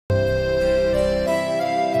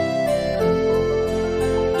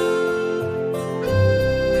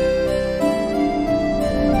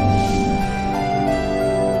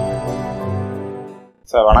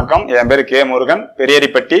Sir வணக்கம், என் பேர் ᴍᴇமுருகன்,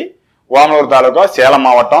 பெரியரிப்பட்டி, ஓமலூர் தாலுகா, சேலம்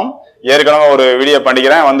மாவட்டம். ஏற்கனவே ஒரு வீடியோ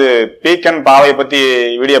பண்ணிக்கிறேன், வந்து பீக்கன் பாவை பத்தி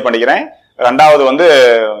வீடியோ பண்ணிக்கிறேன். ரெண்டாவது வந்து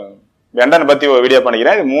வெண்டன் பத்தி ஒரு வீடியோ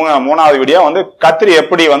பண்ணிக்கிறேன். மூணாவது வீடியோ வந்து கத்திரி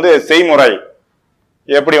எப்படி வந்து செய்முறை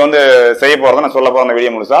எப்படி வந்து செய்ய போறதை நான் சொல்ல போறேன்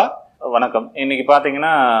வீடியோ முழுசா. வணக்கம். இன்னைக்கு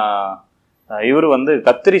பாத்தீங்கன்னா இவர் வந்து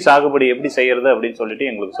கத்திரி சாகுபடி எப்படி செய்யறது அப்படின்னு சொல்லிட்டு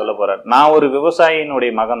எங்களுக்கு சொல்ல போறாரு. நான் ஒரு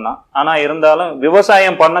விவசாயினுடைய மகன் தான், ஆனா இருந்தாலும்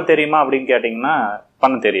விவசாயம் பண்ண தெரியுமா அப்படின்னு கேட்டீங்கன்னா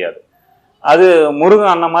பண்ண தெரியாது. அது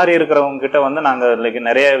முருகன் அண்ணன் மாதிரி இருக்கிறவங்க கிட்ட வந்து நாங்க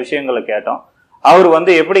நிறைய விஷயங்களை கேட்டோம். அவர்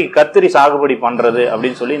வந்து எப்படி கத்திரி சாகுபடி பண்றது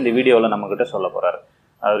அப்படின்னு சொல்லி இந்த வீடியோவில் நம்ம கிட்ட சொல்ல போறாரு.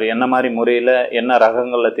 அவர் என்ன மாதிரி முறையில என்ன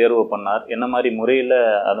ரகங்கள்ல தேர்வு பண்ணார், என்ன மாதிரி முறையில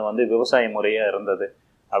அது வந்து விவசாய முறையா இருந்தது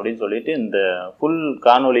அப்படின்னு சொல்லிட்டு இந்த ஃபுல்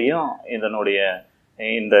காணொலியும் இதனுடைய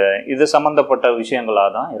இது சம்பந்தப்பட்ட விஷயங்களா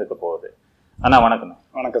தான் இருக்க போகுது. அண்ணா வணக்கம்.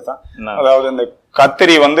 வணக்கம் சார். அதாவது இந்த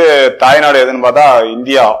கத்திரி வந்து தாய்நாடு எதுன்னு பார்த்தா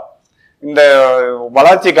இந்தியா. இந்த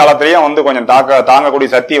வளர்ச்சி காலத்திலயும் வந்து கொஞ்சம் தாங்கக்கூடிய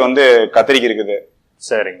சக்தி வந்து கத்திரிக்கு இருக்குது.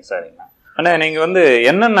 சரிங்க சரிங்க அண்ணா, நீங்க வந்து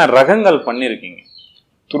என்னென்ன ரகங்கள் பண்ணிருக்கீங்க?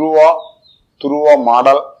 துருவா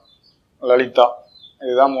மாடல், லலிதா,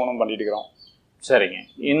 இதுதான் மூணும் பண்ணிட்டு இருக்கிறோம். சரிங்க.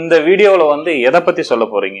 இந்த வீடியோல வந்து எதை பத்தி சொல்ல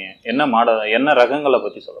போறீங்க? என்ன மாடல், என்ன ரகங்களை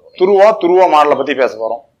பத்தி சொல்ல போறீங்க? துருவா மாடலை பத்தி பேச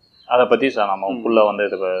போறோம். அதை பத்தி நம்ம ஃபுல்லா வந்து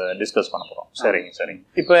இதை டிஸ்கஸ் பண்ண போறோம். சரிங்க சரிங்க.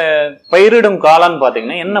 இப்ப பயிரிடும் காலம்னு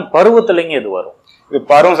பாத்தீங்கன்னா என்ன பருவத்திலங்க இது வரும்? இது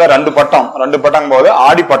பருவம் சார் ரெண்டு பட்டம் போது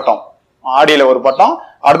ஆடி பட்டம், ஆடியில ஒரு பட்டம்,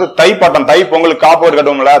 அடுத்து தை பட்டம், தை பொங்கலுக்கு காப்பு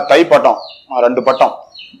கட்டுவோம்ல, தை பட்டம், 2 பட்டம்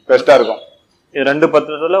பெஸ்டா இருக்கும். இது 2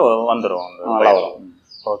 பட்டத்துல வந்துடும், நல்லா வரும்.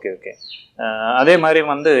 Okay okay. அதே மாதிரி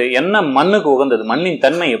வந்து என்ன மண்ணுக்கு உகந்தது, மண்ணின்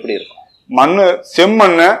தன்மை எப்படி இருக்கும்? மண்ணு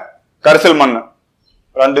செம்மண்ணு, கரிசல் மண்ணு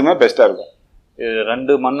ரெண்டுமே பெஸ்டா இருக்கும்.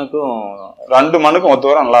 ரெண்டு மண்ணுக்கும் ஒத்து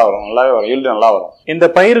வரும், நல்லா வரும், நல்லாவே வரும், ஈல்டு நல்லா வரும். இந்த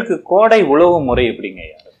பயிருக்கு கோடை உழவு முறை எப்படிங்க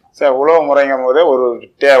சார்? உழவு முறைங்கும் போது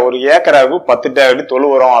ஒரு ஏக்கராவுக்கு 10 டேகடி தொழு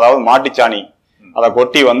உரம், அதாவது மாட்டுச்சாணி, அதை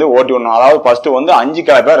கொட்டி வந்து ஓட்டி விடணும். அதாவது ஃபர்ஸ்ட் வந்து 5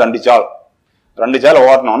 கலப்பை 2 சால்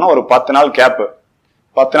ஓட்டணும்னா ஒரு 10 நாள் கேப்பு,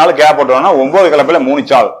 10 நாள் கேப் போட்டோம்னா 9 கலப்பையில 3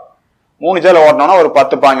 சால் ஓட்டணும்னா ஒரு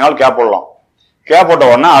 10-15 நாள் கேப் போடலாம். கேப் போட்ட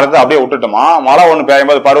உடனே அடுத்து அப்படியே விட்டுட்டோமா, மழை ஒன்று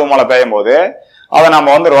பெய்யும் போது, பருவ மழை பெய்யும் போது அதை நம்ம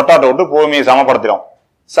வந்து ரொட்டாட்டை விட்டு பூமியை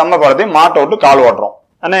சமப்படுத்தி மாட்டை விட்டு கால் ஓட்டுறோம்.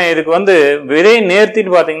 ஆனா இதுக்கு வந்து விதை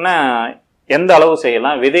நேர்த்தின்னு பாத்தீங்கன்னா எந்த அளவு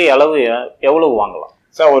செய்யலாம்? விதை அளவு எவ்வளவு வாங்கலாம்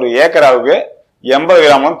சார்? ஒரு ஏக்கராவுக்கு 80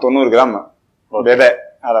 கிராம் 90 கிராம் விதை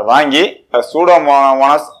அதை வாங்கி,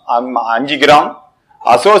 சூடோமோனாஸ் 5 கிராம்,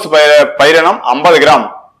 அசோஸ் பைரனம் 50 கிராம்,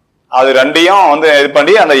 அது ரெண்டையும் வந்து இது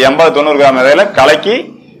பண்ணி அந்த 80-90 கிராம் விதையில கலக்கி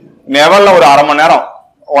நெவல்ல ஒரு அரை மணி நேரம்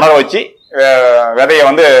உணர வச்சு விதையை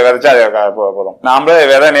வந்து விதைச்சா போதும். நாமளே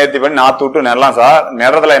விதை நேர்த்தி பண்ணி நாத்து விட்டு நடலாம் சார்.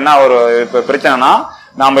 நடுறதுல என்ன ஒரு பிரச்சனைனா,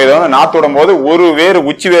 நாம இதை வந்து நாத்து விடும் போது ஒரு வேறு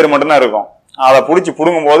உச்சி வேறு மட்டும்தான் இருக்கும். அதை பிடிச்சி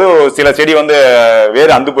புடுங்கும் போது சில செடி வந்து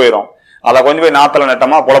வேறு அந்து போயிடும். அதை கொஞ்சம் போய் நாத்துல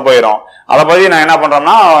நட்டமா புல போயிடும். அதை பத்தி நான் என்ன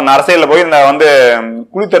பண்றேன்னா, நர்சரியில போய் இந்த வந்து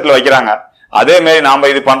குளித்தட்டுல வைக்கிறாங்க. அதே மாதிரி நாம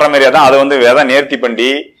இது பண்ற மாதிரியா தான் அதை வந்து விதை நேர்த்தி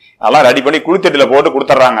பண்ணி அதெல்லாம் ரெடி பண்ணி குளித்தட்டுல போட்டு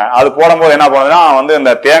கொடுத்துட்றாங்க. அது போடும்போது என்ன பண்ணுதுன்னா, வந்து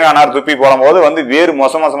இந்த தேங்காய் நார் துப்பி போடும்போது வந்து வேறு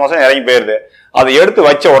மொசம் இறங்கி போயிருது. அதை எடுத்து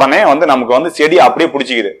வச்ச உடனே வந்து நமக்கு வந்து செடி அப்படியே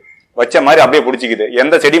பிடிச்சிக்குது, வச்ச மாதிரி அப்படியே பிடிச்சிக்குது,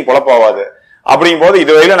 எந்த செடியும் புலப்போவாது. அப்படிங்கும் போது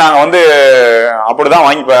இதுவரையில நாங்க வந்து அப்படிதான்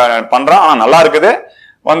வாங்கி பண்றோம். ஆனா நல்லா இருக்குது,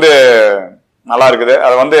 நல்லா இருக்குது,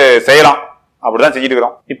 அதை வந்து செய்யலாம், அப்படிதான் செஞ்சுட்டு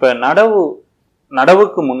இருக்கிறோம். இப்ப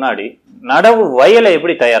நடவுக்கு முன்னாடி நடவு வயலை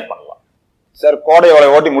எப்படி தயார் பண்ணலாம் சார்? கோடை வலை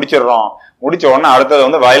ஓட்டி முடிச்ச உடனே அடுத்தது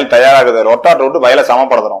வந்து வயல் தயாராகுது. ரொட்டாட்டை விட்டு வயலை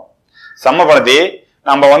சமப்படுத்தி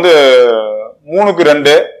நம்ம வந்து 3க்கு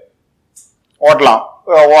 2 ஓட்டலாம்,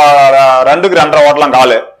 2க்கு 2.5 ஓட்டலாம்.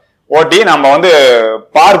 காலு ஓட்டி நம்ம வந்து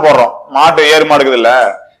பார் போடுறோம். மாட்டு ஏறு மாடு இருக்குது இல்ல,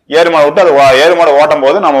 ஏறு மாடு விட்டு அது ஏறு மாடு ஓட்டும்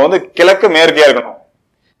போது நம்ம வந்து கிழக்கு மேற்கே இருக்கணும்.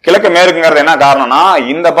 கிழக்கு மேற்குங்கிறது என்ன காரணம்னா,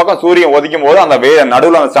 இந்த பக்கம் சூரியன் ஒதிக்கும் போது அந்த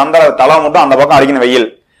நடுவில் அந்த சந்திர தலை மட்டும் அந்த பக்கம் அடிக்கணும் வெயில்,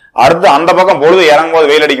 அடுத்து அந்த பக்கம் பொழுது இறங்கும் போது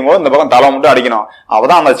வெயில் அடிக்கும் போது இந்த பக்கம் தலை மட்டும் அடிக்கணும்.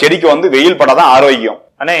 அப்பதான் அந்த செடிக்கு வந்து வெயில் பட்டாதான் ஆரோக்கியம்.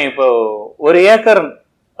 ஆனா இப்போ ஒரு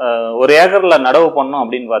ஏக்கர்ல நடவு பண்ணோம்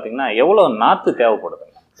அப்படின்னு பாத்தீங்கன்னா எவ்வளவு நாத்து தேவைப்படுது?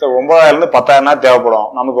 சார் 9000 to 10,000 நாத்து தேவைப்படும்.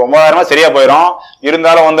 நமக்கு 9000 சரியா போயிடும்.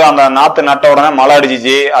 இருந்தாலும் வந்து அந்த நாத்து நட்ட உடனே மழை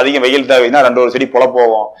அடிச்சிச்சு, அதிகம் வெயில் தேவைன்னா 2 செடி புல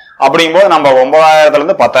போகும். அப்படிங்கும் போது நம்ம 9000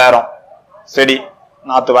 to 10,000 செடி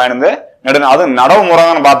நாத்து வாங்கிட்டு நெடணும். அது நடவு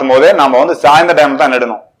முறைன்னு பார்த்தும் போது நம்ம வந்து சாயந்தர டைம் தான்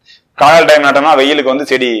நெடணும். காயல் டைம் நட்டோம்னா வெயிலுக்கு வந்து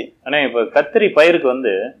செடி. ஆனா இப்ப கத்திரி பயிருக்கு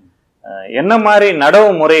வந்து என்ன மாதிரி நடவு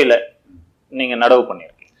முறையில நீங்க நடவு பண்ணிருக்கீங்க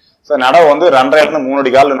சார்? நடவு வந்து 2.5 to 3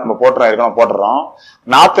 அடி கால் நம்ம போட்டுறோம்.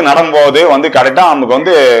 நாத்து நடும்போது வந்து கரெக்டா நமக்கு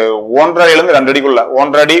வந்து 1.5 to 2 அடிக்குள்ள,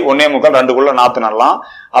 1.5 அடி 1.25 2க்குள்ள நாத்து நடலாம்.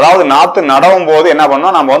 அதாவது நாத்து நடவும் போது என்ன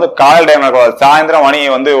பண்ணோம், நம்ம வந்து காயல் டைம் சாயந்தரம் மணி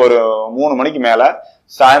வந்து ஒரு 3 மணிக்கு மேல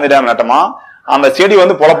சாயந்தர டைம் நட்டோமா, அந்த செடி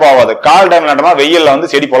வந்து பொழப்பாகாது. கால் டைம் நட்டோம்னா வெயில்ல வந்து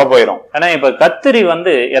செடி பொழப்பாயிரும். ஆனா இப்ப கத்திரி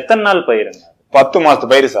வந்து எத்தனை நாள் பயிருங்க? 10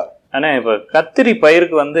 மாசத்து பயிர் சார். ஆனா இப்ப கத்திரி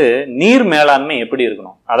பயிருக்கு வந்து நீர் மேலாண்மை எப்படி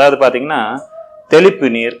இருக்கணும்? அதாவது பாத்தீங்கன்னா தெளிப்பு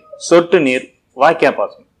நீர், சொட்டு நீர், வாய்க்கால்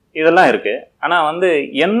பாசனம் இதெல்லாம் இருக்கு. ஆனா வந்து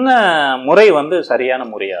என்ன முறை வந்து சரியான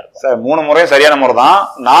முறையா இருக்கும் சார்? 3 முறையும் சரியான முறை தான்.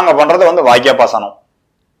 நாங்க பண்றது வந்து வாய்க்கால் பாசனம்.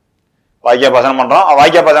 வாய்க்கால் பாசனம் பண்றோம்.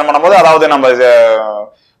 வாய்க்கால் பாசனம் பண்ணும்போது அதாவது நம்ம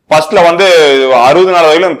ஃபர்ஸ்ட்ல வந்து 60 நாள்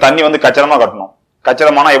வரையிலும் தண்ணி வந்து கச்சிதமா கட்டணும்.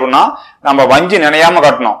 கச்சிதமான எப்படின்னா நம்ம வஞ்சி நினையாம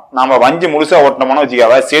கட்டணும். நம்ம வஞ்சி முழுசா ஓட்டணும்னு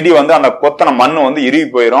வச்சுக்காவ செடி வந்து அந்த கொத்தன மண்ணு வந்து இறுகி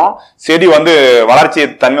போயிடும். செடி வந்து வளர்ச்சி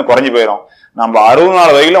தன்மை குறைஞ்சு போயிடும். நம்ம 60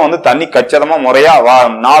 நாள் வரையிலும் வந்து தண்ணி கச்சிதமா முறையா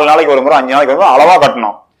 4 நாளைக்கு ஒரு முறை 5 நாளைக்கு ஒரு முறை அளவா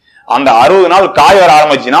கட்டணும். அந்த 60 நாள் காய் வர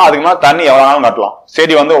ஆரம்பிச்சுன்னா அதுக்கு மேல தண்ணி எவ்வளவு நாளும் கட்டலாம்.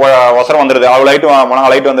 செடி வந்து ஒசரம் வந்துருது, அவ்வளவு லைட்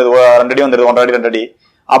முழங்க லைட் வந்தது 2 அடி வந்துருது, 1.5 அடி 2 அடி.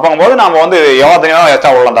 அப்போது நம்ம வந்து எவ்வளவு தண்ணி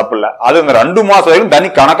எக்ஸ்ட்ரா விடலாம், தப்பு இல்லை. அது இந்த 2 மாசம் வரைக்கும் தண்ணி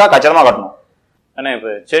கணக்கா கச்சிதமா கட்டணும். ஆனா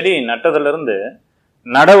இப்ப செடி நட்டதுல இருந்து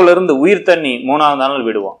நடவுல இருந்து உயிர் தண்ணி 3வது நாள்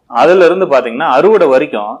விடுவோம். அதுல இருந்து பாத்தீங்கன்னா அறுவடை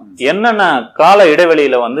வரைக்கும் என்னென்ன கால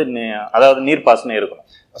இடைவெளியில வந்து அதாவது நீர்ப்பாசனம் இருக்கணும்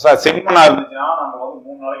சார்? செம்மண்ணா இருந்துச்சுன்னா நம்ம வந்து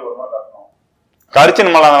 3 நாளைக்கு ஒரு முறை கட்டணும்.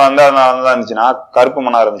 கரிச்சின் மலை இருந்துச்சுன்னா, கருப்பு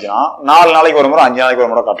மண்ணா இருந்துச்சுன்னா 4 நாளைக்கு ஒரு முறை 5 நாளைக்கு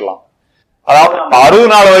ஒரு முறை கட்டலாம். அதாவது 60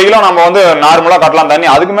 நாள் வரைக்கும் நம்ம வந்து நார்மலா கட்டலாம் தண்ணி.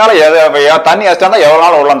 அதுக்கு மேல தண்ணி எக்ஸ்ட்ரா இருந்தா எவ்வளவு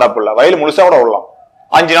நாள் விடலாம், தப்பு இல்லை. வயல் முழுசா கூட விடலாம்.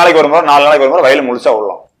 5 நாளைக்கு ஒரு முறை 4 நாளைக்கு ஒரு முறை வயல் முழுசா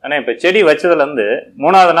விடலாம். ஆனா இப்ப செடி வச்சதுல இருந்து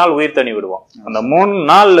 3வது நாள் உயிர் தண்ணி விடுவோம். அந்த 3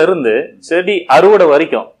 நாள்ல இருந்து செடி அறுவடை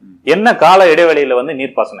வரைக்கும் என்ன கால இடைவெளியில வந்து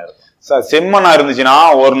நீர்ப்பாசனம் இருக்கும் சார்? செம்மண்ணா இருந்துச்சுன்னா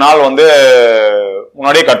ஒரு நாள் வந்து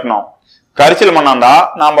முன்னாடியே கட்டணும். கரிசல் மண்ணா இருந்தா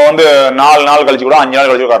நம்ம வந்து 4 நாள் கழிச்சு கூட 5 நாள்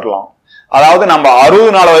கழிச்சு கூட கட்டலாம். அதாவது நம்ம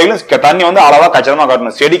 60 நாள் வரையிலும் தண்ணி வந்து அளவா கச்சிதமா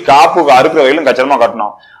கட்டணும். செடி காப்பு அறுக்கிற வரையிலும் கச்சிதமா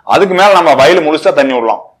கட்டணும். அதுக்கு மேல நம்ம வயல் முழுசா தண்ணி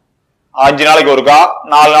விடலாம். 5 நாளைக்கு ஒருக்கா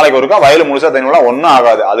 4 நாளைக்கு ஒருக்கா வயல் முழுசா தண்ணி விடலாம். ஒன்னும்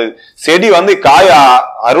ஆகாது. அது செடி வந்து காய்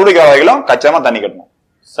அறுவடைக்கிற வரையிலும் கச்சிதமா தண்ணி கட்டணும்.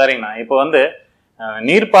 சரிங்கண்ணா. இப்ப வந்து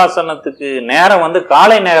நீர்ப்பாசனத்துக்கு நேரம் வந்து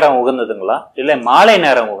காலை நேரம் உகந்ததுங்களா இல்ல மாலை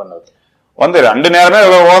நேரம் உகந்தது? வந்து 2 நேரமே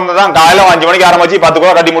உகந்ததான். காலையில 5 மணிக்கு ஆரம்பிச்சு 10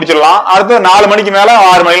 கூட கட்டி முடிச்சிடலாம். அடுத்து 4 மணிக்கு மேல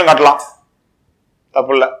 6 மணிலும் கட்டலாம்,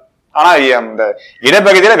 தப்பு இல்லை. ஆனா இந்த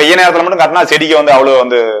இடைப்பகுதியில வெய்ய நேரத்துல மட்டும் கட்டினா செடிக்கு வந்து அவ்வளவு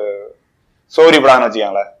வந்து சௌகரியப்படாதுன்னு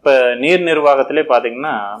வச்சுக்கோங்களேன். இப்ப நீர் நிர்வாகத்திலே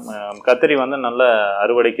பாத்தீங்கன்னா கத்திரி வந்து நல்ல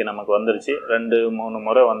அறுவடைக்கு நமக்கு வந்துருச்சு. 2-3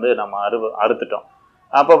 முறை வந்து நம்ம அறுத்துட்டோம்.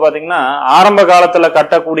 அப்ப பாத்தீங்கன்னா ஆரம்ப காலத்துல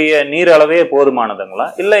கட்டக்கூடிய நீர் அளவே போதுமானதுங்களா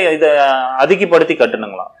இல்ல இதை அதிகப்படுத்தி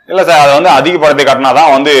கட்டணுங்களா? இல்ல சார், அதை வந்து அதிகப்படுத்தி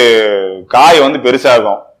கட்டினாதான் வந்து காய் வந்து பெருசா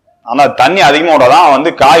இருக்கும். ஆனா தண்ணி அதிகமா விடாதான் வந்து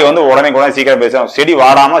காய் வந்து உடனே சீக்கிரம் பெருசாகும். செடி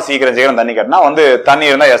வாடாம சீக்கிரம் தண்ணி கட்டினா வந்து தண்ணி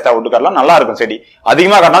இருந்தா எக்ஸ்ட்ரா விட்டு கட்டலாம், நல்லா இருக்கும். செடி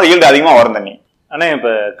அதிகமா கட்டினா ஈல்டு அதிகமா வரும் தண்ணி. ஆனா இப்ப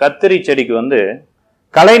கத்திரி செடிக்கு வந்து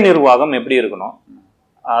கலை நிர்வாகம் எப்படி இருக்கணும்?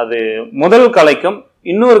 அது முதல் கலைக்கும்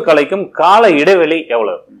இன்னொரு கலைக்கும் கால இடைவெளி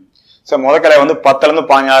எவ்வளவு சார்? முதல் கலை வந்து 10 இருந்து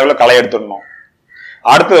 15 நாளைக்குள்ள களை எடுத்துடணும்.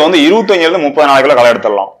 அடுத்தது வந்து 25 இருந்து 30 நாளைக்குள்ள களை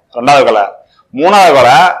எடுத்துடலாம் 2வது கலை. 3வது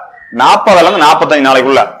கலை 40 இருந்து 45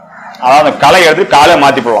 நாளைக்குள்ள, அதாவது களை எடுத்து காலை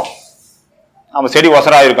மாத்தி போடலாம். நம்ம செடி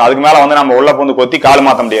ஒசரா இருக்கும். அதுக்கு மேல வந்து நம்ம உள்ள பூந்து கொத்தி கால்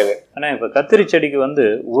மாத்த முடியாது. ஆனா இப்ப கத்திரி செடிக்கு வந்து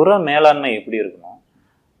உர மேலாண்மை எப்படி இருக்கணும்?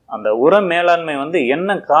 அந்த உர மேலாண்மை வந்து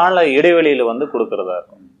என்ன கால இடைவெளியில வந்து கொடுக்கறதா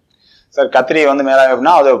இருக்கும் சார்? கத்திரி வந்து மேலாண்மை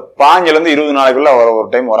அப்படின்னா அது 15 இருந்து 20 நாளைக்குள்ள ஒரு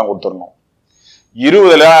டைம் உரம் கொடுத்துடணும்.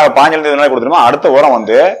 20ல 15 இருந்து 20 நாளைக்கு கொடுத்துருமா. அடுத்த உரம்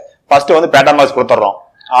வந்து ஃபர்ஸ்ட் வந்து பேட்டா மாஸ் கொடுத்துட்றோம்.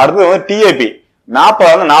 அடுத்தது வந்து டிஏபி 40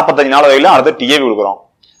 இருந்து 45 நாள் வரையிலும் அடுத்து டிஏபி கொடுக்குறோம்.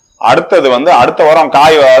 அடுத்தது வந்து அடுத்த உரம்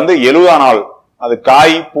காய் வந்து 70 நாள், அது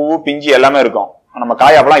காய் பூ பிஞ்சு எல்லாமே இருக்கும். நம்ம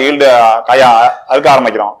காய் அப்பெல்லாம் ஈல்டு காய அறுக்க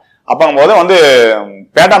ஆரம்பிக்கிறோம். அப்பங்கும் போது வந்து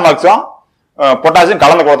பேட்டா மார்க்ஸும் பொட்டாசியம்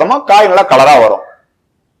கலந்து கொடுத்தோமா காய் நல்லா கலரா வரும்,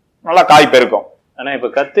 நல்லா காய் பெருக்கும். ஆனா இப்ப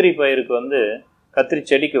கத்திரி பயிருக்கு வந்து கத்திரி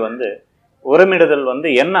செடிக்கு வந்து உரமிடுதல் வந்து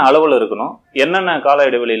என்ன அளவுல இருக்கணும், என்னென்ன கால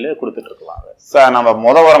இடைவெளியில கொடுத்துட்டு இருக்கலாம் சார்?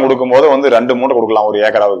 நம்ம உரம் கொடுக்கும் போது வந்து 2 மூட்டை கொடுக்கலாம் ஒரு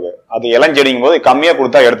ஏக்கராவுக்கு. அது இளஞ்செடிக்கும் போது கம்மியா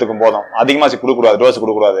கொடுத்தா எடுத்துக்கும் போதும், அதிகமா கொடுக்கக்கூடாது, டோஸ்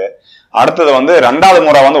கொடுக்கக்கூடாது. அடுத்தது வந்து 2வது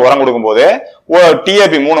முறை வந்து உரம் கொடுக்கும் போது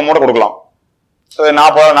டிஏபி 3 மூட்டை கொடுக்கலாம்.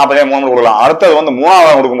 40-45 3 மூட்டை கொடுக்கலாம். அடுத்தது வந்து 3வது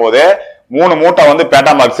உரம் கொடுக்கும் போது 3 மூட்டை வந்து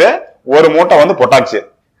பேட்டா மார்க்ஸ், 1 மூட்டை வந்து பொட்டாக்ஸ்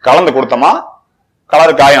கலந்து கொடுத்தோமா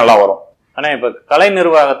கலர் காய் நல்லா வரும். ஆனா இப்ப கலை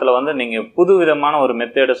நிர்வாகத்துல வந்து நீங்க புது விதமான ஒரு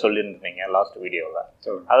மெத்தேட சொல்லியிருந்தீங்க லாஸ்ட் வீடியோல.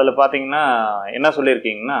 அதுல பாத்தீங்கன்னா என்ன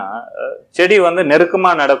சொல்லியிருக்கீங்கன்னா செடி வந்து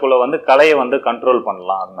நெருக்கமா நடக்குள்ள வந்து கலையை வந்து கண்ட்ரோல்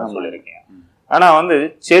பண்ணலாம் அப்படின்னு சொல்லியிருக்கீங்க. ஆனா வந்து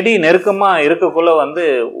செடி நெருக்கமா இருக்கக்குள்ள வந்து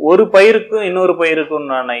ஒரு பயிருக்கும் இன்னொரு பயிருக்கும்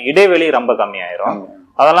இடைவெளி ரொம்ப கம்மியாயிரும்.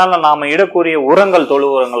 அதனால நாம இடக்கூடிய உரங்கள், தொழு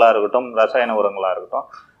உரங்களா இருக்கட்டும், ரசாயன உரங்களா இருக்கட்டும்,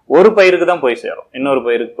 ஒரு பயிருக்கு தான் போய் சேரும், இன்னொரு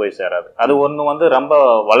பயிருக்கு போய் சேராது. அது ஒண்ணு வந்து ரொம்ப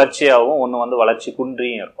வளர்ச்சியாகவும் ஒண்ணு வந்து வளர்ச்சி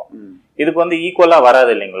குன்றியும் இருக்கும். இதுக்கு வந்து ஈக்குவலா வராது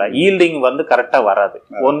இல்லைங்களா? ஈல்டிங் வந்து கரெக்டா வராது.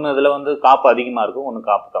 ஒன்னு இதுல வந்து காப்பு அதிகமா இருக்கும், ஒன்னு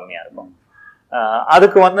காப்பு கம்மியா இருக்கும்.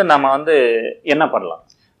 அதுக்கு வந்து நம்ம வந்து என்ன பண்ணலாம்?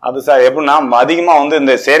 அது சார் எப்படின்னா அதிகமா வந்து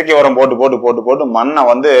இந்த செயற்கை உரம் போட்டு போட்டு போட்டு போட்டு மண்ணை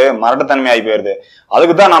வந்து மரட்டுத்தன்மை ஆகி போயிருது.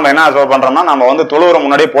 அதுக்கு தான் நம்ம என்ன பண்றோம்னா நம்ம வந்து தொழு உரம்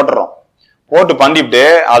முன்னாடியே போட்டுறோம். போட்டு பண்ணிவிட்டு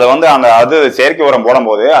அதை வந்து அது செயற்கை உரம் போடும்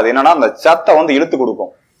போது அது என்னன்னா அந்த சத்தை வந்து இழுத்து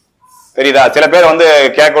கொடுக்கும். தெரியுதா? சில பேர் வந்து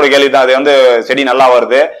கேட்கக்கூடிய கேள்வி தான், அது வந்து செடி நல்லா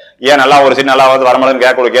வருது, ஏன் நல்லா ஒரு செடி நல்லா வருது வரமாட்டேன்னு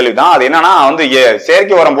கேட்கக்கூடிய கேள்வி தான். அது என்னன்னா வந்து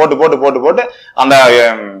செயற்கை உரம் போட்டு போட்டு போட்டு போட்டு அந்த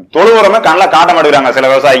தொழு உரமே கண்ணில் காட்ட மாட்டேங்கிறாங்க சில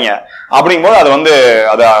விவசாயிங்க. அப்படிங்கும் போது அது வந்து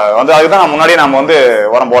அதுதான் முன்னாடியே நம்ம வந்து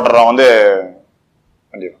உரம் போட்டுறோம். வந்து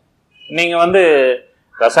கண்டிப்பா நீங்க வந்து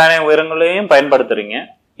ரசாயன உரங்களையும் பயன்படுத்துறீங்க,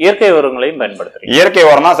 இயற்கை உரங்களையும் பயன்படுத்துறீங்க. இயற்கை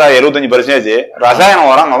உரம் தான் சார் 75%, ரசாயன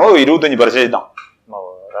உரம் 25% தான்.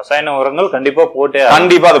 ரசாயன உரங்கள் கண்டிப்பா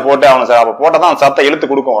அது போட்டே ஆகணும் சார். அப்ப போட்டதான் சத்தை இழுத்து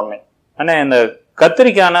கொடுக்கும் உடனே. ஆனா இந்த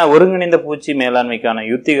கத்திரிக்கான ஒருங்கிணைந்த பூச்சி மேலாண்மைக்கான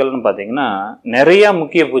யுத்திகள்னு பாத்தீங்கன்னா நிறைய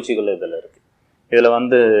முக்கிய பூச்சிகள் இதுல இருக்கு. இதுல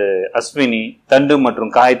வந்து அஸ்வினி, தண்டு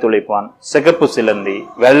மற்றும் காய் துளைப்பான், சிகப்பு சிலந்தி,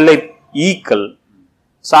 வெள்ளை ஈக்கள்,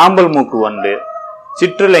 சாம்பல் மூக்கு வண்டு,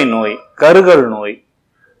 சிற்றிலை நோய், கருகல் நோய்,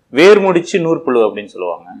 வேர்முடிச்சு நூற்புழு அப்படின்னு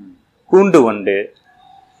சொல்லுவாங்க, கூண்டு வண்டு,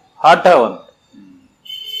 ஹாட்டா வண்டு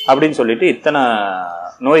அப்படின்னு சொல்லிட்டு இத்தனை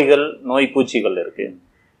நோய்கள் நோய் பூச்சிகள் இருக்கு.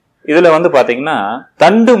 இதுல வந்து பாத்தீங்கன்னா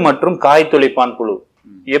தண்டு மற்றும் காய் துளைப்பான் புழு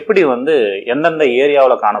எப்படி வந்து எந்தெந்த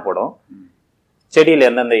ஏரியாவில் காணப்படும், செடியில்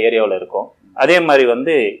எந்தெந்த ஏரியாவில் இருக்கும், அதே மாதிரி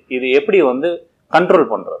வந்து இது எப்படி வந்து கண்ட்ரோல்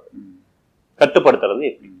பண்றது, கட்டுப்படுத்துறது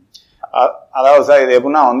எப்படி? அதாவது சார் இது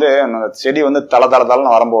எப்படின்னா வந்து அந்த செடி வந்து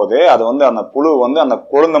தளன்னு வரும்போது அது வந்து அந்த புழு வந்து அந்த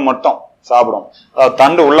கொழுந்தை மட்டும் சாப்பிடும். அதாவது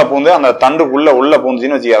தண்டு உள்ள பூந்து அந்த தண்டுக்குள்ள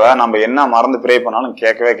பூந்துச்சின்னு வச்சுக்காத நம்ம என்ன மருந்து ப்ரே பண்ணாலும்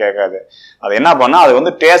கேட்கவே கேட்காது. அது என்ன பண்ணா அது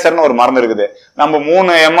வந்து டேசர்னு ஒரு மருந்து இருக்குது. நம்ம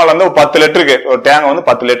 3 ml வந்து 10 லிட்டருக்கு ஒரு டேங்க் வந்து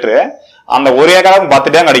 10 லிட்டரு, அந்த ஒரு ஏக்கராவுக்கு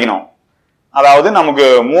 10 டேங்க் அடிக்கணும். அதாவது நமக்கு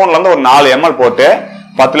 3ல இருந்து ஒரு 4 ml போட்டு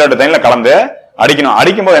 10 லிட்டர் தண்ணியில கலந்து அடிக்கணும்.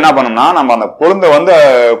 அடிக்கும் போது என்ன பண்ணோம்னா நம்ம அந்த கொழுந்து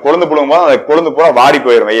புழுங்கும் போது அந்த கொழுந்து பூரா வாடி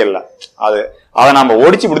போயிடும் வெயில்ல. அதை நம்ம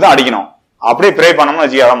ஒடிச்சு இப்படிதான் அடிக்கணும். அப்படியே ப்ரே பண்ணோம்னு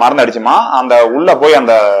வச்சுக்க மருந்து அடிச்சுமா அந்த உள்ள போய்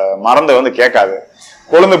அந்த மருந்து வந்து கேட்காது.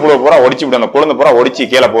 கொழுந்து புழு பூரா ஒடிச்சு விடும். அந்த கொழுந்து பூரா ஒடிச்சு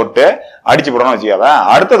கீழே போட்டு அடிச்சு விடணும்னு வச்சுக்காத.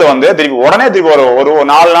 அடுத்தது வந்து திருப்பி ஒரு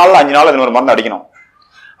 4 நாள் 5 நாள் இன்னொரு மருந்து அடிக்கணும்.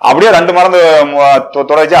 அப்படியே 2 மருந்து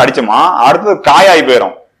தொடர்ச்சி அடிச்சோமா அடுத்தது காயாகி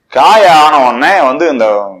போயிடும். காய ஆன உடனே வந்து இந்த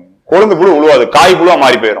கொழுந்து புழு உழுவாது, காய் புழுவா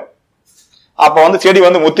மாறி போயிடும். அப்ப வந்து செடி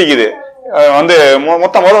வந்து முத்திக்குது, வந்து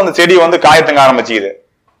மொத்தம் போது அந்த செடி வந்து காயத்துங்க ஆரம்பிச்சுக்குது.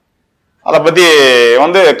 அதை பத்தி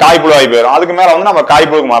வந்து காய்ப்புழு ஆகி போயிடும். அதுக்கு மேல வந்து நம்ம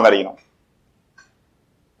காய்ப்புழுக்கு மருந்து அடிக்கணும்.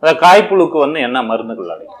 காய்ப்புழுக்கு வந்து என்ன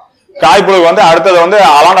மருந்துகள் அடிக்கணும்? காய்ப்புழுக்கு வந்து அடுத்தது வந்து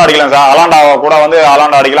அலாண்டா அடிக்கலாம் சார். அலாண்டா கூட வந்து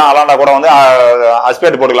அலாண்டா அடிக்கலாம். அலாண்டா கூட வந்து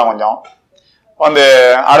அஸ்பேட் போட்டுக்கலாம் கொஞ்சம். வந்து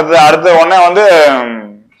அடுத்து உடனே வந்து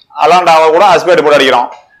அலாண்டாவை கூட அஸ்பேட் போட்டு அடிக்கிறோம்.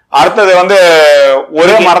 அடுத்தது வந்து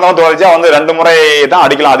ஒரே மரத்தை தோழிச்சா வந்து 2 முறை தான்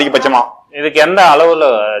அடிக்கலாம் அதிகபட்சமா. இதுக்கு எந்த அளவுல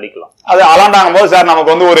அடிக்கலாம்? அது அலாண்டாங்கும் போது சார்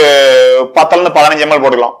நமக்கு வந்து ஒரு 10ல இருந்து 15 ml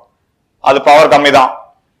போட்டுக்கலாம். அது பவர் கம்மி தான்.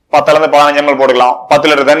 10ல இருந்து 15 ml போட்டுக்கலாம். 10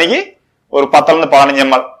 லிட்டர் தண்ணிக்கு ஒரு 10ல இருந்து 15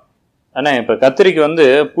 ml. ஆனா இப்ப கத்திரிக்கு வந்து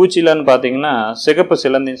பூச்சிலன்னு பாத்தீங்கன்னா சிகப்பு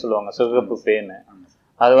சிலந்தின்னு சொல்லுவாங்க, சிகப்பு பேனு.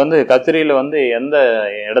 அது வந்து கத்திரியில வந்து எந்த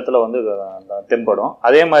இடத்துல வந்து தென்படும்.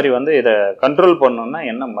 அதே மாதிரி வந்து இதை கண்ட்ரோல் பண்ணணும்னா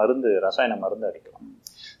என்ன மருந்து, ரசாயன மருந்து அடிக்கலாம்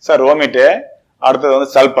சார்? ரோமிட்டு, அடுத்தது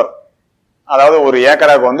வந்து சல்பர். அதாவது ஒரு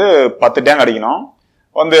ஏக்கராக்கு வந்து 10 டேங்க் அடிக்கணும்.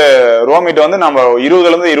 வந்து ரோமிட்டு வந்து நம்ம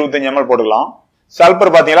 20ல இருந்து 25 ml போட்டுக்கலாம்.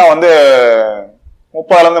 சல்பர் பாத்தீங்கன்னா வந்து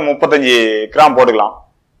 30ல இருந்து 35 கிராம் போட்டுக்கலாம்.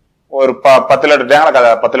 ஒரு 10 லிட்டர்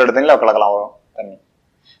டேங்க்ல 10 லிட்டர் தண்ணியில கலக்கலாம் தண்ணி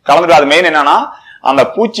கலந்துட்டு. அது மெயின் என்னன்னா அந்த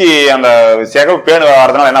பூச்சி அந்த சிகப்பு பேனு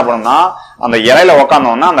வரதுனால என்ன பண்ணணும்னா அந்த இலையில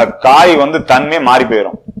உக்காந்தோம்னா அந்த காய் வந்து தன்மையே மாறி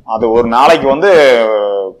போயிடும். அது ஒரு நாளைக்கு வந்து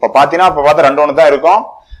இப்ப பார்த்தா 2 தான் இருக்கும்.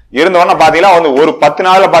 இருந்தோன்னா பாத்தீங்கன்னா வந்து ஒரு 10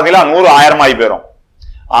 நாள்ல பாத்தீங்கன்னா 100,000 ஆகி போயிடும்.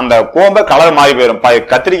 அந்த கோம்பை கலர் மாறி போயிடும்.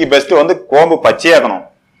 கத்திரிக்கு பெஸ்ட் வந்து கோம்பு பச்சையாக்கணும்,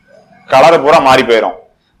 கலர் பூரா மாறி போயிடும்.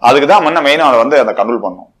 அதுக்குதான் முன்ன மெயினா அதை வந்து அதை கண்ட்ரோல்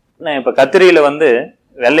பண்ணும். இப்ப கத்திரியில வந்து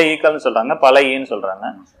வெள்ளை ஈக்கல்னு சொல்றாங்க, பல ஈன்னு சொல்றாங்க.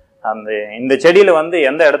 இந்த செடியில வந்து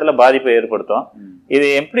எந்த இடத்துல பாதிப்பை ஏற்படுத்தும், இது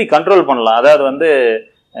எப்படி கண்ட்ரோல் பண்ணலாம்? அதாவது வந்து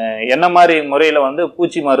என்ன மாதிரி முறையில வந்து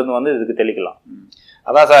பூச்சி மருந்து வந்து இதுக்கு தெளிக்கலாம்?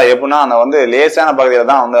 அதான் சார் எப்படின்னா அந்த வந்து லேசான பகுதியில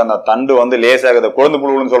தான் வந்து அந்த தண்டு வந்து லேசாகுது. கொழுந்து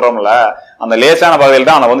புழுன்னு சொல்றோம்ல, அந்த லேசான பகுதியில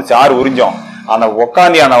தான் அந்த வந்து சாறு உறிஞ்சோம். அந்த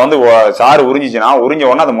உக்காந்தி அந்த வந்து சாறு உறிஞ்சிச்சுன்னா உறிஞ்ச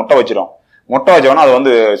உடனே அதை முட்டை வச்சிடும். முட்டை வச்ச உடனே அது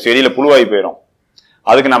வந்து செடியில புழுவாகி போயிடும்.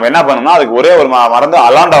 அதுக்கு நம்ம என்ன பண்ணோம்னா அதுக்கு ஒரே ஒரு மருந்து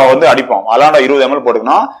அலாண்டாவை வந்து அடிப்போம். அலாண்டா 20 ml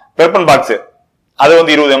போட்டுக்கணும். பெர்பன் பாக்ஸ் அது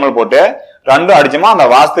வந்து 20 ml போட்டு 2 அடிச்சோமா அந்த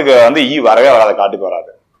வாசத்துக்கு வந்து வரவே வராது, காட்டுக்கு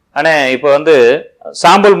வராது. ஆனா இப்ப வந்து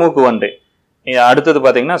சாம்பல் மூக்கு வண்டு அடுத்தது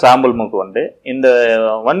பாத்தீங்கன்னா சாம்பல் மூக்கு வண்டு. இந்த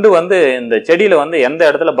வண்டு வந்து இந்த செடியில வந்து எந்த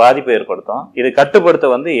இடத்துல பாதிப்பை ஏற்படுத்தும், இது கட்டுப்படுத்த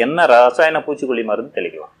வந்து என்ன ரசாயன பூச்சிக்கொல்லி மருந்து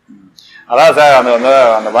தெளிக்கலாம்? அதான் சார்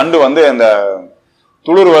அந்த வண்டு வந்து இந்த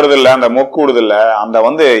துளிர் வருது இல்ல, அந்த மொக்கு விடுது இல்ல, அந்த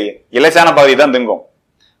வந்து இலைசான பகுதி தான் திங்கும்.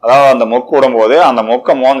 அதாவது அந்த மொக்கு விடும்போது அந்த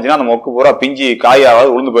மொக்கை மோந்துச்சுன்னா அந்த மொக்கு பூரா பிஞ்சி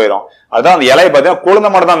காயாவது உளுந்து போயிடும். அதுதான் அந்த இலையை பார்த்தீங்கன்னா குளுந்த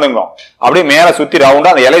மட்டும் தான் திங்கும். அப்படியே மேலே சுத்தி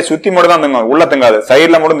ரவுண்டா அந்த இலையை சுத்தி மட்டும் தான் திங்கும், உள்ள திங்காது,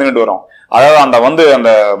 சைட்ல மட்டும் தின்னுட்டு வரும். அதாவது அந்த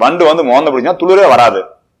வண்டு மோந்து பிடிச்சா துளிரே வராது.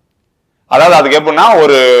 அதாவது அதுக்கு எப்படின்னா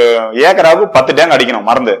ஒரு ஏக்கராவுக்கு 10 டேங்க் அடிக்கணும்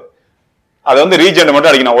மருந்து. அது ரீஜெண்ட்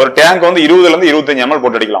மட்டும் அடிக்கணும். ஒரு டேங்க் 20 ல இருந்து 25 ml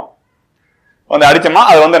போட்டு அடிக்கலாம். அடிச்சோமா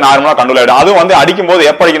அது நார்மலா கண்ட்ரோல் ஆயிடும். அதுவும் அடிக்கும் போது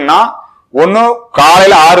எப்ப அடிக்கணும்னா ஒண்ணு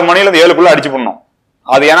காலையில 6 மணில இருந்து 7க்குள்ள அடிச்சு பண்ணணும்.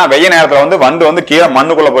 அது ஏன்னா வெய்ய நேரத்துல வண்டு கீழே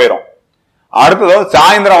மண்ணுக்குள்ள போயிடும். அடுத்தது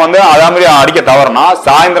சாயந்தரம் அதே மாதிரி அடிக்க தவறுனா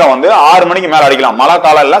சாயந்தரம் 6 மணிக்கு மேல அடிக்கலாம். மழை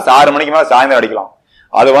காலம் இல்ல 6 மணிக்கு மேல சாயந்தரம் அடிக்கலாம்.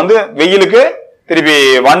 அது வெயிலுக்கு திருப்பி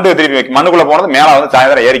வண்டு திருப்பி மண்ணுக்குள்ள போனது மேல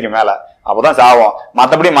சாயந்தரம் ஏறிக்கும் மேல, அப்பதான் சாவும்.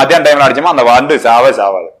 மத்தபடி மத்தியான டைம்ல அடிச்சோமா அந்த வண்டு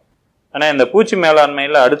சாவாது. ஆனா இந்த பூச்சி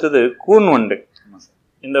மேலாண்மையில அடுத்தது கூன் வண்டு.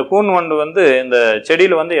 இந்த கூன் வண்டு இந்த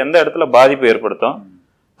செடியில எந்த இடத்துல பாதிப்பு ஏற்படுத்தும்,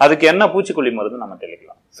 அதுக்கு என்ன பூச்சிக்கொல்லி மருந்து நம்ம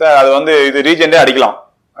தெளிக்கலாம் சார்? அது இது ரீஜெண்டே அடிக்கலாம்.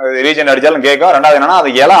 ரீஜெண்ட் அடிச்சாலும் கேட்கும். ரெண்டாவது என்னன்னா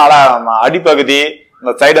அது இலை அடிப்பகுதி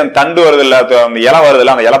இந்த சைடு தண்டு வருது இல்ல, அந்த இலை வருது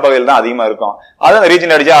இல்ல, அந்த இலை பகுதியில் தான் அதிகமா இருக்கும். அது அந்த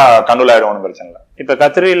ரீஜெண்ட் அடிச்சா கண்ட்ரோல் ஆயிடும், ஒன்றும் பிரச்சனை இல்லை. இப்ப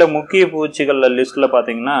கத்திரியில முக்கிய பூச்சிகள் லிஸ்ட்ல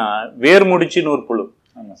பாத்தீங்கன்னா வேர்முடிச்சு நூறு புழு,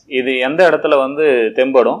 இது எந்த இடத்துல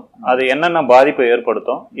தெம்படும், அது என்னென்ன பாதிப்பை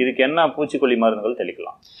ஏற்படுத்தும், இதுக்கு என்ன பூச்சிக்கொல்லி மருந்துகள்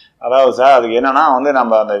தெளிக்கலாம்? அதாவது சார் அதுக்கு என்னன்னா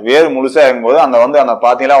நம்ம அந்த வேர் முழுசா இருக்கும்போது அந்த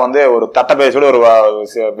பாத்தீங்கன்னா ஒரு தட்டைப்பேசோட ஒரு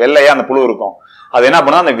வெள்ளையா அந்த புழு இருக்கும். அது என்ன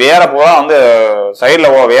பண்ணா அந்த வேற பூரா சைட்ல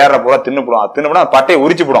வேற பூரா தின்னுப்படும், பட்டையை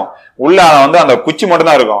உரிச்சு போடும். உள்ள அந்த குச்சி மட்டும்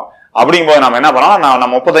தான் இருக்கும். அப்படிங்கும் போது நம்ம என்ன பண்ணலாம்,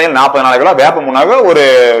 நம்ம 35-40 நாளைக்குள்ள வேப்ப முன்னாக ஒரு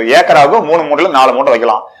ஏக்கராவுக்கு 3 மூட்டையில 4 மூட்டை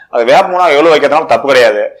வைக்கலாம். அது வேப்ப முன்னாக எவ்வளவு வைக்கிறதுனால தப்பு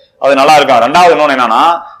கிடையாது, அது நல்லா இருக்கும். ரெண்டாவது இன்னொன்னு என்னன்னா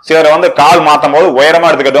சிலர் கால் மாத்தும் போது உயரமா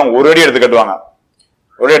எடுத்து கட்டுவாங்க, 1 அடி எடுத்து கட்டுவாங்க.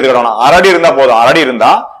 1 அடி எடுத்து கட்டணும். 1/2 அடி இருந்தா போதும். 1/2 அடி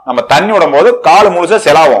இருந்தா நம்ம தண்ணி விடும் போது கால் முழுசா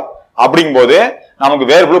செலாவும். அப்படிங்கும் போது நமக்கு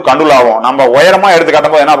வேர்புழு கண்ட்ரோல் ஆகும். நம்ம உயரமா எடுத்து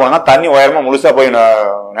கட்டும் போது என்ன பண்ணுன்னா தண்ணி உயரமா முழுசா போய்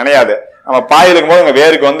நினையாது. நம்ம பாய் இருக்கும் போது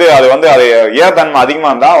வேருக்கு அது ஈரத்தன்மை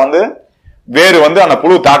அதிகமா இருந்தா வேறு அந்த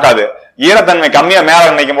புழு தாக்காது. ஈரத்தன்மை கம்மியா மேல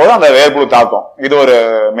நினைக்கும் போது அந்த வேர்புழு தாக்கும். இது ஒரு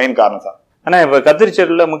மெயின் காரணம் சார். ஆனா இப்ப கத்திரி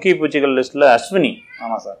செடியில முக்கிய பூச்சிகள் லிஸ்ட்ல அஸ்வினி.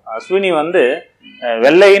 ஆமா சார். அஸ்வினி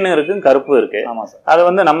வெள்ளைன்னு இருக்கு, கருப்பு இருக்கு. ஆமா சார்.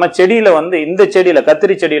 அது நம்ம செடியில இந்த செடியில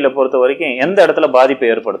கத்திரி செடியில பொறுத்த வரைக்கும் எந்த இடத்துல பாதிப்பை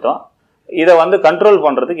ஏற்படுத்தும், இதை கண்ட்ரோல்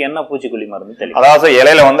பண்றதுக்கு என்ன பூச்சிக்கொல்லி மருந்து தெரியும்? அதாவது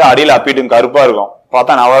இலையில அடியில அப்பிட்டும் கருப்பா இருக்கும்,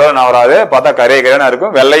 பார்த்தா நவராது, பார்த்தா கரையா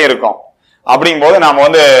இருக்கும், வெள்ளையும் இருக்கும். அப்படிங்கும் போது நாம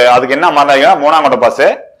அதுக்கு என்ன மருந்து, 3ஆம் கட்ட பாசு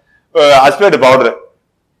அஸ்பேட் பவுடர்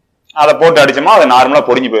அதை போட்டு அடிச்சோமா அது நார்மலா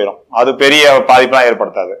பொடிஞ்சு போயிடும். அது பெரிய பாதிப்பெல்லாம்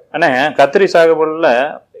ஏற்படுத்தாது. ஆனா கத்திரி சாகுபடியில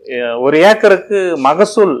 1 ஏக்கருக்கு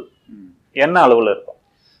மகசூல் என்ன அளவுல இருக்கும்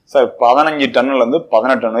சார்? 15 டன்னுல இருந்து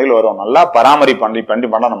 18 டன் வரையில் வரும். நல்லா பராமரிப்பு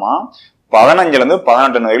பண்ணணுமா 15ல இருந்து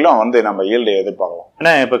 18 டன் வரையிலும் நம்ம ஈல்டு எதிர்பார்க்கலாம்.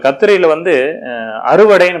 ஏன்னா இப்ப கத்திரியில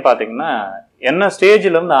அறுவடைன்னு பாத்தீங்கன்னா என்ன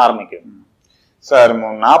ஸ்டேஜ்ல இருந்து ஆரம்பிக்கும் சார்?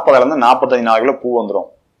 40ல இருந்து 45 நாளைக்குள்ள பூ வந்துடும்.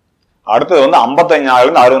 அடுத்தது 55 நாள்ல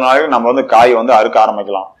இருந்து 60 நாளைக்கு நம்ம காய் அறுக்க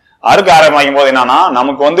ஆரம்பிக்கலாம். அறுக்க ஆரம்பிக்கும் போது என்னன்னா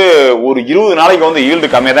நமக்கு ஒரு 20 நாளைக்கு ஈல்டு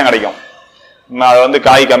கம்மியா தான் கிடைக்கும். அது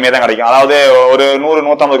காய் கம்மியா தான் கிடைக்கும். அதாவது ஒரு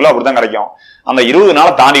 100-150 கிலோ அப்படித்தான் கிடைக்கும். அந்த 20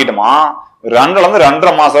 நாளை தாண்டிக்கிட்டோமா 2ல இருந்து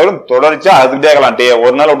 2.5 மாசம் வரைக்கும் தொடர்ச்சியா அறுத்துட்டே இருக்கலாம்.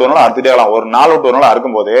 ஒரு நாள் விட்டு ஒரு நாள் அறுத்துட்டே இருக்கலாம். ஒரு நாள் விட்டு ஒரு நாள்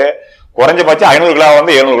அறுக்கும் போது குறைஞ்சபட்சம் 500 கிலோ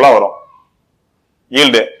 700 கிலோ வரும்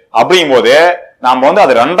ஈல்டு. அப்படிங்கும் போது நம்ம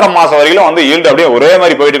அது 2.5 மாசம் வரைக்கும் ஈல்டு அப்படியே ஒரே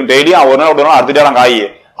மாதிரி போயிட்டு இருக்கும். டெய்லியும் ஒரு நாள் விட்டு ஒரு நாள் அறுத்துட்டே காய்.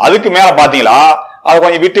 அதுக்கு மேல பாத்தீங்களா அது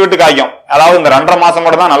கொஞ்சம் விட்டு விட்டு காய்க்கும். அதாவது இந்த 2.5 மாசம்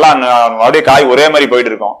மட்டும் தான் நல்லா அப்படியே காய் ஒரே மாதிரி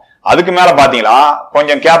போயிட்டு இருக்கும். அதுக்கு மேல பாத்தீங்களா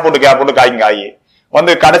கொஞ்சம் கேப் போட்டு காய்க்கும். காய்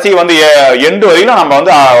கடைசி எண்டு வரையிலும் நம்ம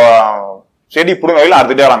செடி புடுங்க வரையிலும்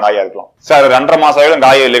அறுத்துட்டே வரலாம், காயா இருக்கலாம் சார். 2.5 மாசம் வரையிலும்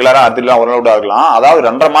காய் ரெகுலரா அறுத்துட்டு ஒரு நாள் இருக்கலாம். அதாவது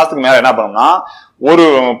 2.5 மாசத்துக்கு மேல என்ன பண்ணணும்னா ஒரு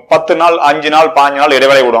 10 நாள் 5 நாள் 5 நாள்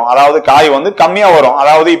இடைவேளை விடும். அதாவது காய் கம்மியா வரும்.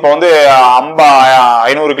 அதாவது இப்ப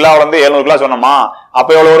 500 கிலோ 700 கிலோ சொன்னோமா, அப்ப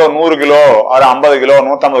எவ்வளவு வரும்? 100 கிலோ, அது 50 கிலோ,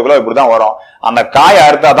 150 கிலோ இப்படிதான் வரும். அந்த காய்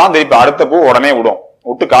அறுத்தா தான் திருப்பி அடுத்த பூ உடனே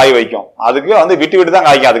விட்டு காய் வைக்கும். அதுக்கு விட்டு விட்டு தான்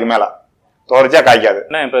காய்க்கும். அதுக்கு மேல தொடர்ச்சியா காய்க்காது.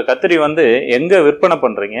 இப்ப கத்திரி எங்க விற்பனை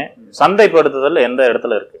பண்றீங்க, சந்தைப்படுத்துதல் எந்த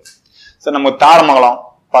இடத்துல இருக்கு சார்? நம்ம தாரமங்கலம்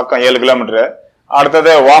பக்கம் 7 கிலோமீட்டரு,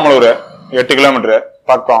 அடுத்தது ஓமலூர் 8 கிலோமீட்டரு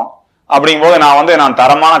பக்கம். அப்படிங்கும் போது நான்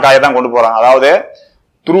தரமான காயை தான் கொண்டு போறேன். அதாவது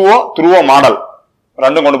துருவோ மாடல்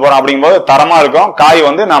ரெண்டும் கொண்டு போறோம். அப்படிங்கும்போது தரமா இருக்கும் காய்.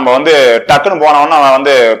 நம்ம டக்குன்னு போனவொன்னா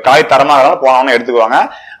காய் தரமா போனவொன்னா எடுத்துக்குவாங்க.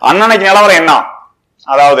 அன்னைக்கு நிலவரம் என்ன,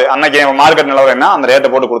 அதாவது அன்னைக்கு மார்க்கெட் நிலவரம் என்ன, அந்த ரேட்டை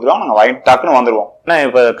போட்டு கொடுத்துருவோம். நாங்க வாங்கி டக்குன்னு வந்துருவோம்.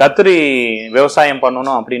 இப்ப கத்திரி விவசாயம்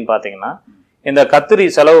பண்ணணும் அப்படின்னு பாத்தீங்கன்னா இந்த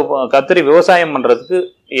கத்திரி விவசாயம் பண்றதுக்கு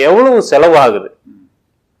எவ்வளவு செலவு ஆகுது,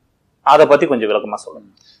 அதை பத்தி கொஞ்சம் விளக்கமா சொல்லுங்க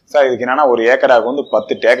சார். இதுக்கு என்னன்னா ஒரு ஏக்கராவுக்கு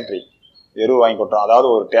 10 டிராக்டரி எரு வாங்கி கொட்டுறோம். அதாவது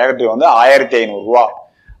ஒரு டிராக்டரி 1500 ரூபா.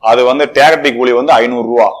 அது டிராக்டரி கூலி 500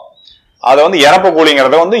 ரூபா. அது இறப்பு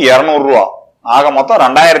கூலிங்கிறது 200 ரூபா. ஆக மொத்தம்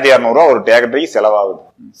 2200 ரூபா ஒரு டிராக்டருக்கு செலவாகுது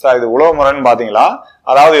சார். இது உழவு முறைன்னு பாத்தீங்களா,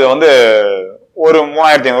 அதாவது இது வந்து ஒரு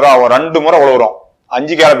 3500 ரூபா ஆகும். 2 முறை உழவுறோம்.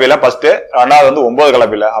 5 கலப்பையில ஃபர்ஸ்ட், ரெண்டாவது வந்து 9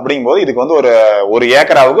 கலப்பையில. அப்படிங்கும்போது இதுக்கு வந்து ஒரு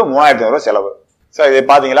ஏக்கராவுக்கு 3500 ரூபா செலவு சார். இது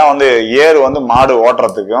பாத்தீங்களா வந்து ஏறு வந்து மாடு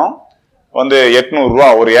ஓட்டுறதுக்கும் வந்து 800 ரூபா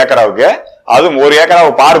ஒரு ஏக்கராவுக்கு. அதுவும் ஒரு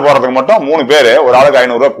ஏக்கராவுக்கு பாரு போறதுக்கு மட்டும் 3 பேரு, ஒரு ஆளுக்கு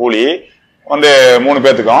 500 ரூபா கூலி வந்து 3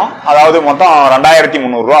 பேத்துக்கும். அதாவது மொத்தம்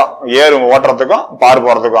 2300 ரூபா ஏறு ஓட்டுறதுக்கும் பாரு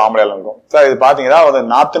போறதுக்கும் ஆம்பளைக்கும் சார். இது பாத்தீங்கன்னா வந்து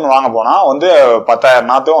நாத்துன்னு வாங்க போனா வந்து 10,000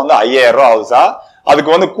 நாத்தும் வந்து 5000 ரூபா ஆகுது சார். அதுக்கு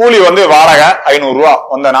வந்து கூலி வந்து வாடகை 500 ரூபா.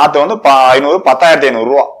 அந்த நாத்து வந்து 500 10,500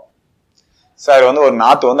 ரூபா சார். வந்து ஒரு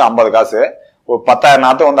நாத்து வந்து 50 காசு, ஒரு 10,000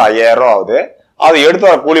 நாத்து வந்து 5000 ரூபா ஆகுது. அது எடுத்து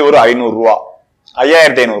வர கூலி ஒரு 500 ரூபா,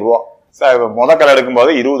 5500 ரூபா சார். முத களை எடுக்கும்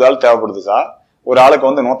போது 20 ஆள் தேவைப்படுது சார். ஒரு ஆளுக்கு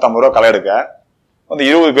வந்து 150 ரூபா களை எடுக்க வந்து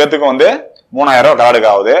 20 பேத்துக்கு வந்து 3000 ரூபா களை எடுக்க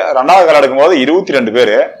ஆகுது. ரெண்டாவது களை எடுக்கும் போது 22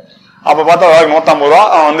 பேரு, அப்ப பார்த்தா 150 ரூபா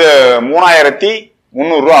வந்து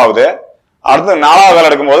 3300 ரூபா ஆகுது. அடுத்து 4வது களை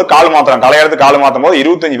எடுக்கும் போது கால் மாத்திரம், களை எடுத்து கால் மாத்தும் போது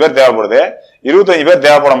 25 பேர் தேவைப்படுது. 25 பேர்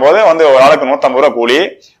தேவைப்படும் போது வந்து ஒரு ஆளுக்கு 150 ரூபா கூலி,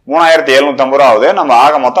 3750 ரூபா ஆகுது. நம்ம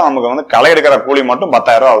ஆக மொத்தம் நமக்கு வந்து களை எடுக்கிற கூலி மட்டும்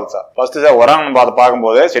 10,000 ரூபா ஆகுது சார். ஃபர்ஸ்ட் சார் உரம்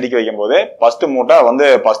பார்க்கும்போது செடிக்கு வைக்கும் போது ஃபர்ஸ்ட் மூட்டை வந்து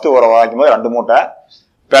ஃபர்ஸ்ட் உரம் வைக்கும் போது 2 மூட்டை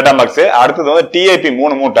பேட்டா பாக்ஸ், அடுத்தது வந்து டிஐபி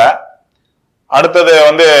 3 மூட்டை, அடுத்தது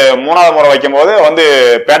வந்து 3வது முறை வைக்கும் போது வந்து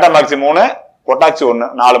பேட்டா பாக்ஸ் 3, பொட்டாக்சி 1,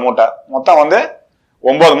 4 மூட்டை, மொத்தம் வந்து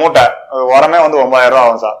 9 மூட்டை. உரமே வந்து 9000 ரூபா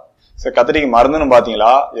ஆகும் சார். சார் கத்திரிக்கு மருந்துன்னு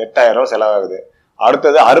பாத்தீங்களா 8000 ரூபா செலவாகுது.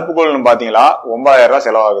 அடுத்தது அறுப்புக்கோள்னு பாத்தீங்களா 9000 ரூபா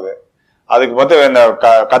செலவாகுது. அதுக்கு பார்த்து இந்த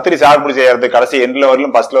கத்திரி சாகுபடி செய்யறது கடைசி எண்ட்ல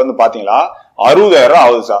வரலும் ஃபர்ஸ்ட்ல வந்து பாத்தீங்களா 60000 ரூபா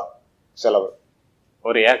ஆகுது சார் செலவு.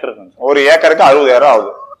 ஒரு ஏக்கருக்கு 60000 ரூபா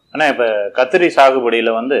ஆகுது. ஆனா இப்ப கத்திரி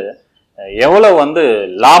சாகுபடியில வந்து எவ்வளவு வந்து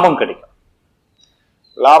லாபம் கிடைக்கும்?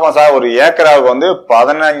 லாபம் சார் ஒரு ஏக்கராவுக்கு வந்து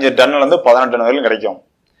 15 டன்னுல இருந்து 18 டன் வரைக்கும் கிடைக்கும்.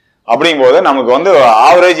 அப்படிங்கும்போது நமக்கு வந்து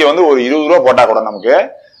ஆவரேஜ் வந்து ஒரு 20 ரூபா போட்டா கூட நமக்கு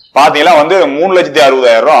பாத்தீங்கன்னா வந்து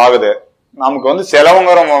 3,60,000 ரூபா ஆகுது. நமக்கு வந்து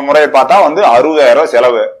செலவுங்கிற முறையை பார்த்தா வந்து 60,000 ரூபா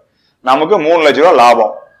செலவு, நமக்கு 3 லட்சம் ரூபா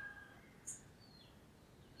லாபம்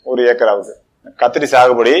ஒரு ஏக்கராவுக்கு. கத்திரி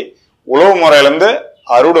சாகுபடி உழவு முறையில இருந்து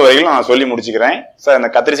அறுவடை வரைக்கும் நான் சொல்லி முடிச்சுக்கிறேன் சார். இந்த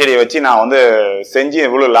கத்திரி செடியை வச்சு நான் வந்து செஞ்சு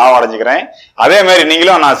இவ்வளவு லாபம் அடைஞ்சுக்கிறேன். அதே மாதிரி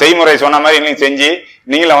நீங்களும் நான் செய்முறை சொன்ன மாதிரி நீங்களும் செஞ்சு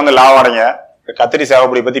நீங்களும் வந்து லாபம் அடைங்க. கத்திரி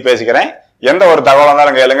சாகுபடி பத்தி பேசிக்கிறேன். எந்த ஒரு தகவலாக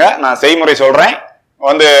இருந்தாலும் கேளுங்க, நான் செய்முறை சொல்றேன்.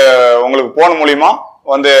 வந்து உங்களுக்கு போன் மூலியமா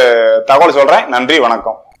வந்து தகவல் சொல்றேன். நன்றி,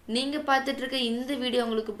 வணக்கம். நீங்க பார்த்துட்டு இருக்க இந்த வீடியோ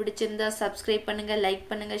உங்களுக்கு பிடிச்சிருந்தா சப்ஸ்கிரைப் பண்ணுங்க, லைக்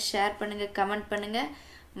பண்ணுங்க, ஷேர் பண்ணுங்க, கமெண்ட் பண்ணுங்க,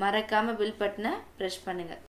 மறக்காம பெல் பட்டனை பிரஸ் பண்ணுங்க.